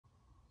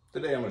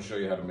Today I'm going to show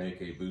you how to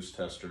make a boost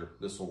tester.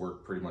 This will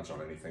work pretty much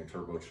on anything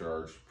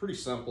turbocharged. Pretty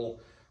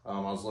simple. I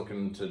was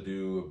looking to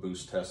do a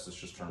boost test that's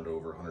just turned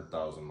over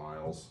 100,000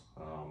 miles.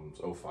 It's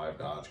 05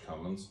 Dodge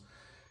Cummins.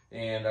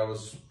 And I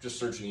was just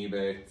searching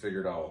eBay,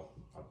 figured I'll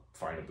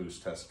find a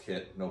boost test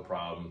kit, no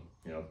problem.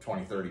 You know,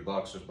 20, 30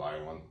 bucks, just buy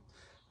one.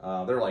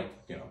 They're like,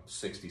 you know,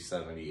 60,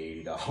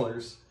 70,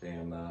 $80,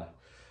 and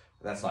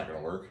that's not gonna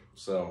work.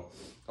 So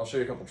I'll show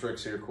you a couple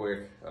tricks here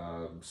quick.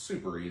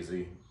 Super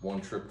easy. One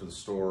trip to the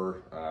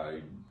store,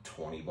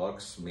 20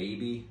 bucks,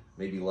 maybe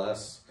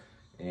less,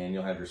 and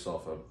you'll have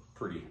yourself a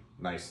pretty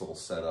nice little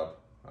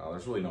setup.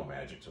 There's really no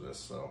magic to this,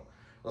 so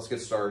let's get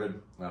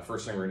started.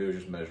 First thing we're gonna do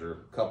is just measure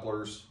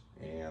couplers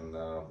and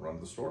run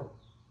to the store.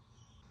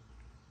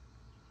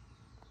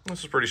 This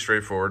is pretty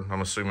straightforward.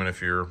 I'm assuming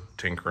if you're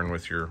tinkering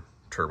with your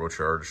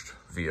turbocharged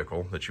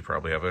vehicle that you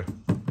probably have a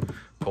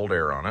cold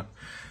air on it.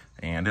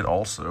 And it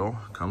also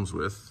comes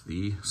with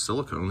the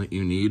silicone that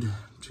you need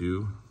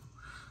to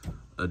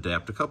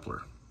adapt a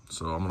coupler.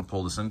 So I'm gonna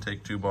pull this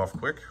intake tube off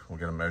quick. We'll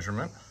get a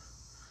measurement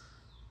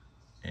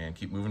and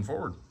keep moving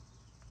forward.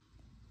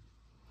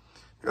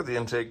 Got the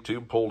intake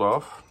tube pulled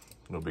off,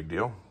 no big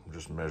deal.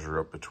 Just measure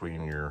up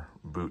between your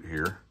boot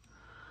here.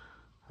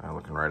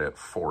 Looking right at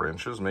 4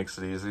 inches, makes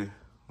it easy.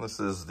 This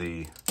is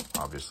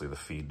obviously the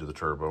feed to the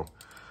turbo.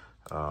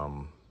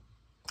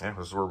 Yeah,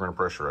 this is where we're gonna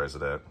pressurize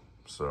it at.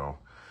 So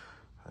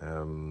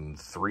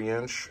 3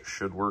 inch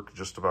should work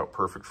just about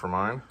perfect for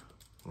mine.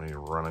 Let me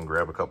run and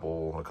grab a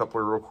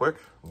coupler real quick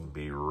and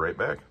be right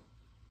back.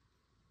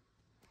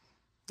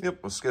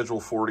 Yep, a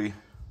Schedule 40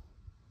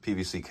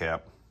 PVC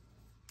cap.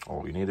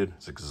 All we needed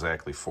is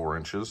exactly 4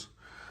 inches.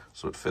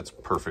 So it fits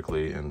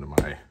perfectly into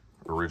my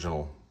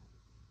original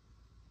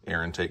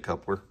air intake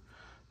coupler.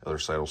 The other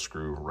side will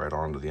screw right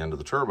onto the end of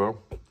the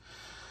turbo.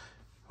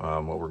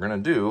 What we're gonna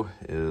do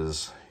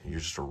is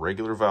use just a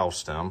regular valve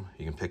stem.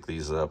 You can pick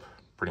these up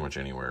pretty much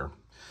anywhere.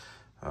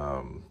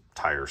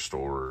 Tire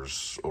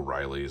stores,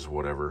 O'Reilly's,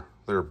 whatever.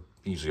 They're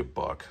usually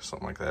 $1,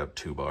 something like that,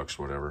 $2,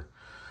 whatever.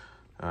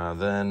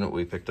 Then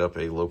we picked up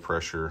a low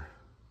pressure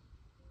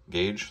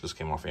gauge. This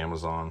came off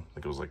Amazon. I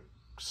think it was like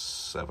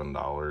 $7,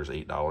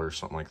 $8,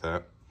 something like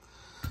that.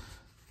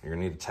 You're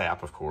gonna need a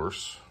tap, of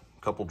course.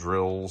 A couple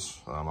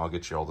drills. I'll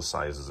get you all the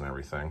sizes and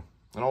everything.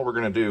 And all we're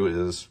gonna do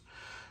is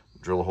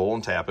drill a hole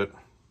and tap it,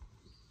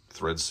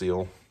 thread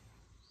seal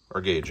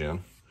our gauge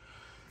in,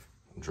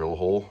 drill a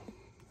hole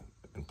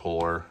and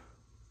pull our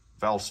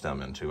valve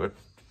stem into it.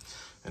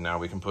 And now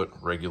we can put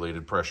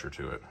regulated pressure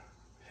to it.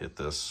 Hit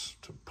this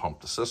to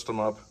pump the system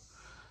up,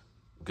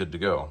 good to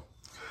go.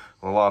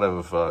 A lot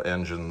of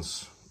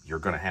engines, you're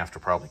gonna have to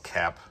probably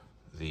cap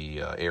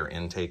the air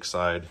intake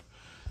side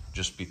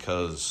just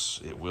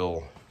because it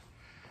will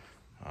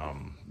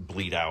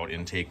bleed out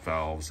intake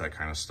valves, that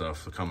kind of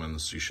stuff. The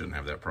Cummins, you shouldn't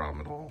have that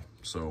problem at all.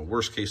 So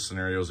worst case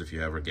scenarios, if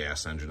you have a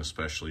gas engine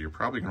especially, you're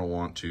probably gonna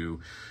want to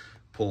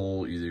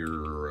pull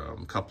your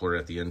coupler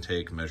at the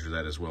intake, measure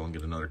that as well, and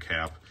get another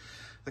cap.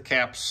 The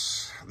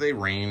caps, they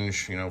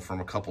range, you know, from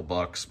a couple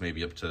bucks,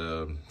 maybe up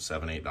to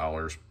 $7,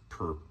 $8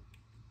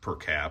 per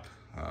cap.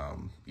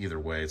 Either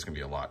way, it's gonna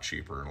be a lot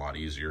cheaper and a lot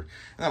easier.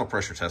 And that'll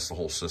pressure test the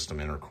whole system,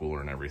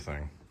 intercooler and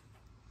everything.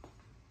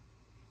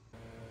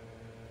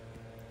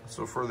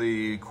 So for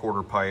the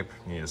quarter pipe,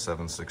 you need a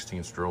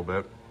 7/16 drill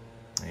bit,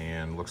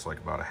 and looks like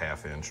about a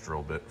 1/2 inch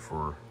drill bit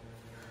for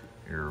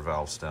your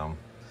valve stem.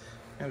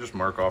 And just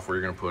mark off where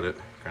you're gonna put it,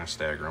 kind of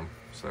stagger them,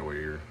 so that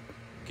way your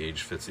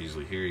gauge fits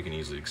easily here. You can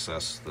easily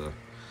access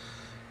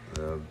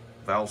the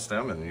valve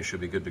stem and you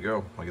should be good to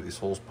go. I'll get these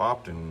holes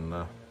popped and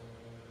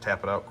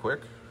tap it out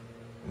quick,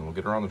 and we'll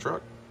get her on the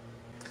truck.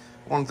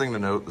 One thing to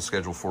note, the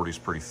Schedule 40 is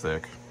pretty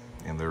thick,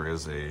 and there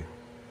is a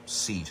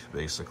seat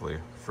basically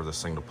for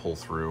this thing to pull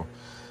through.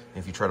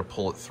 If you try to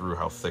pull it through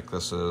how thick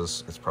this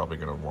is, it's probably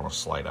gonna wanna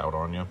slide out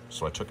on you.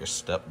 So I took a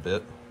step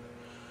bit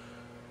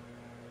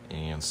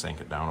and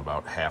sank it down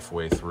about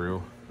halfway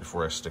through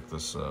before I stick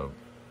this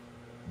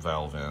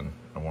valve in.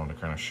 I wanted to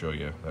kind of show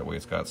you, that way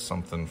it's got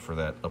something for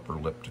that upper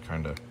lip to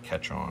kind of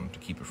catch on to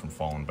keep it from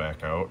falling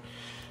back out.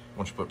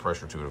 Once you put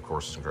pressure to it, of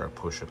course, it's gonna try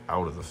to push it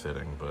out of the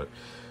fitting, but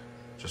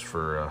just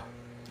for a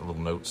little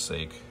note's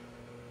sake,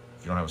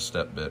 if you don't have a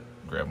step bit,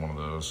 grab one of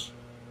those.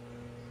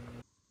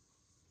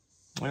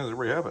 Yeah, there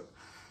we have it.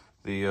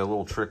 The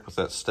little trick with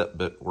that step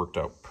bit worked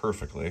out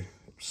perfectly.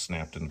 It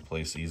snapped into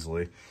place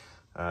easily.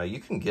 You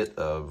can get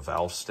a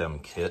valve stem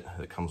kit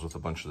that comes with a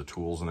bunch of the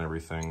tools and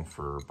everything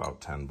for about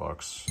 10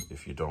 bucks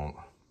if you don't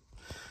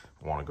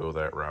want to go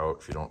that route.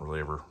 If you don't really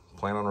ever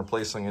plan on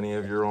replacing any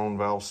of your own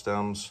valve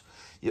stems,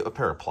 yeah, a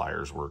pair of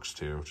pliers works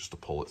too, just to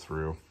pull it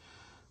through.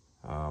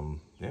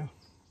 Yeah,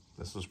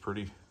 this is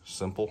pretty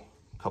simple.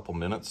 A couple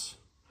minutes.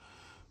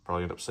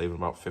 Probably end up saving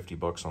about 50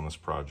 bucks on this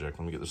project.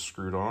 Let me get this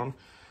screwed on,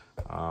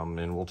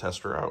 and we'll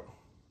test her out.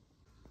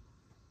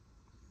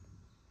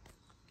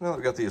 Now that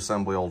we got the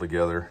assembly all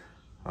together,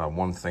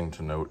 one thing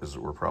to note is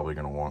that we're probably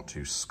going to want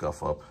to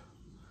scuff up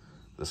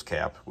this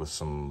cap with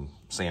some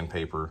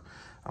sandpaper.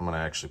 I'm going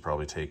to actually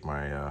probably take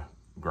my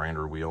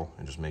grinder wheel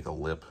and just make a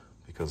lip,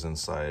 because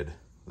inside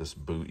this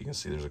boot, you can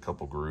see there's a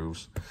couple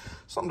grooves.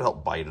 Something to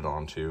help bite it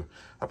onto.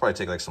 I'd probably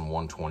take like some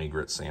 120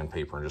 grit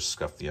sandpaper and just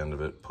scuff the end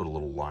of it, put a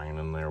little line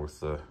in there with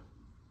the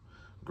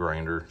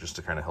grinder just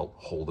to kind of help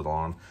hold it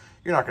on.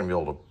 You're not going to be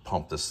able to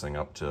pump this thing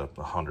up to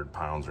 100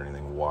 pounds or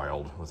anything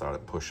wild without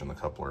it pushing the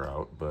coupler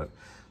out, but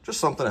just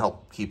something to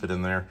help keep it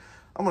in there.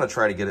 I'm going to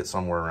try to get it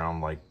somewhere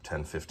around like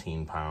 10,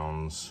 15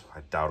 pounds.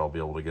 I doubt I'll be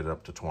able to get it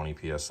up to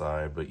 20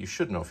 PSI, but you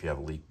should know if you have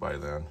a leak by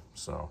then.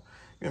 So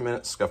give me a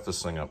minute, scuff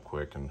this thing up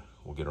quick, and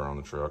we'll get her on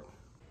the truck.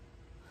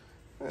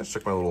 I just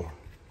took my little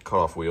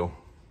cutoff wheel,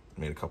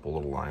 made a couple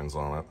little lines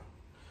on it.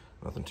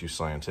 Nothing too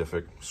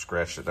scientific.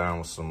 Scratched it down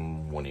with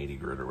some 180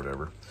 grit or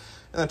whatever.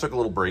 And then took a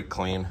little brake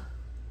clean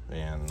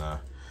and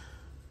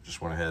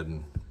just went ahead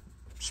and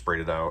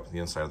sprayed it out the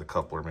inside of the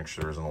coupler, make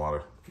sure there isn't a lot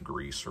of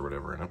grease or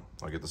whatever in it.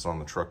 I'll get this on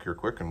the truck here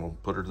quick and we'll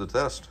put her to the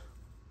test.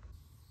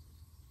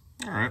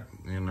 All right,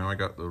 and now I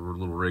got the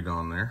little rig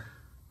on there.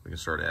 We can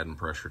start adding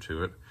pressure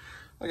to it.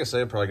 Like I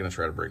said, I'm probably gonna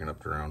try to bring it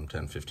up to around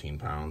 10, 15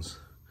 pounds.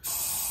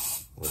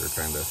 Let her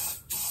kind of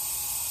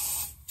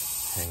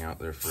hang out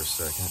there for a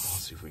second.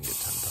 Let's see if we can get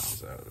 10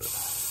 pounds out of it.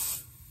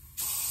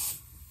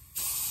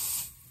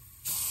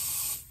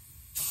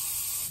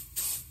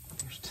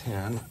 There's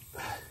 10.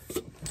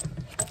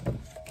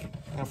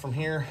 Now from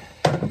here,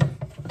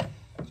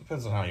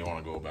 depends on how you want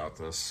to go about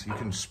this. You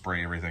can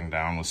spray everything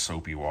down with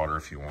soapy water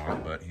if you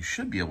want, but you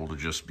should be able to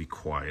just be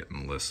quiet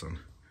and listen.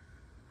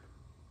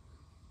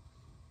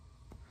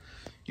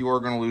 You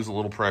are going to lose a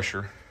little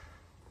pressure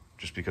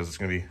just because it's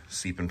going to be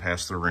seeping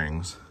past the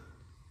rings.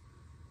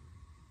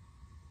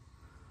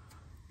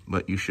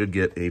 But you should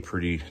get a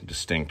pretty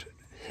distinct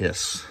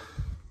hiss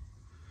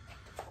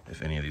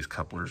if any of these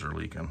couplers are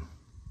leaking.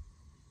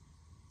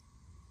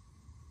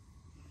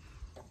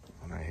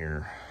 And I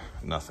hear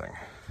nothing,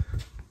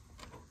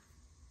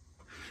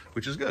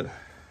 which is good.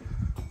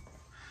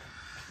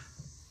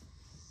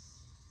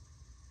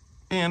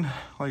 And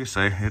like I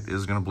say, it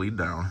is going to bleed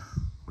down,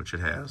 which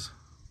it has.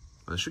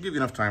 But it should give you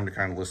enough time to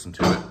kind of listen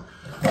to it.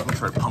 I'm going to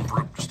try to pump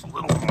her up just a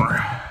little more.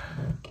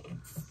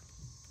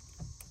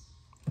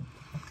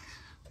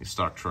 These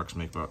stock trucks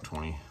make about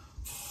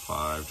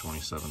 25,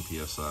 27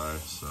 PSI,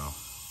 so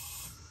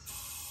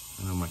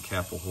I know my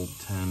cap will hold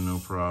 10, no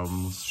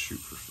problem. Let's shoot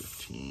for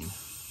 15.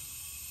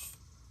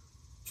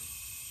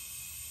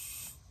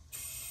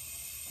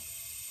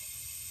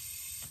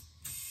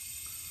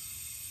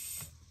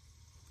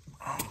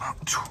 Oh,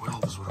 about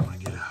 12 is what I'm gonna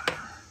get out of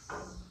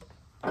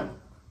her.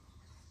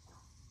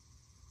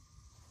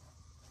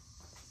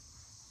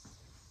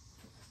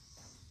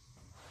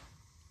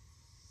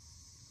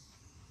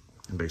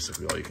 And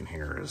basically all you can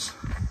hear is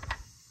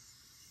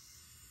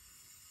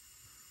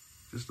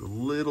just a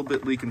little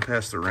bit leaking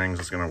past the rings.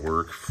 It's gonna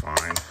work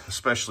fine,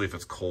 especially if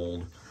it's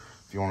cold.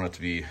 If you want it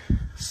to be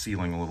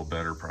sealing a little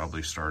better,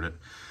 probably start it,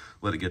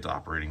 let it get to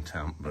operating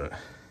temp. But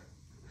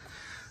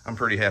I'm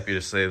pretty happy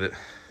to say that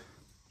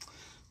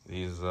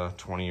these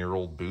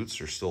 20-year-old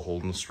boots are still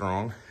holding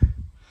strong.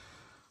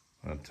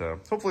 But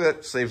hopefully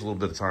that saves a little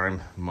bit of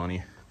time,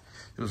 money.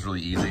 It was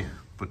really easy,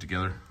 put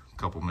together, a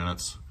couple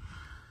minutes.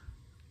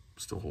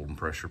 Still holding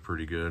pressure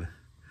pretty good.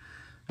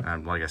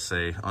 And like I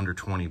say, under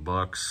 20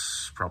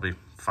 bucks, probably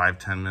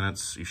 5-10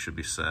 minutes, you should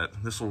be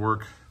set. This will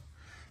work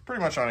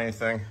pretty much on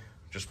anything.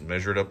 Just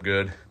measure it up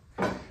good.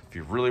 If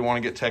you really want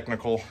to get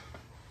technical,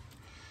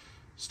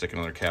 stick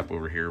another cap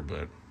over here,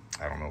 but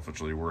I don't know if it's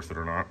really worth it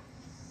or not.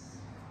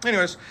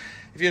 Anyways,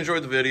 if you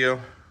enjoyed the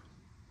video,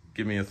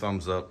 give me a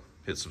thumbs up,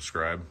 hit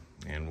subscribe,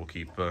 and we'll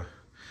keep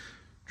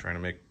trying to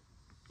make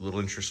little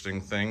interesting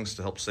things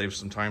to help save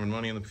some time and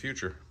money in the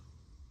future.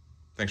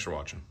 Thanks for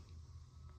watching.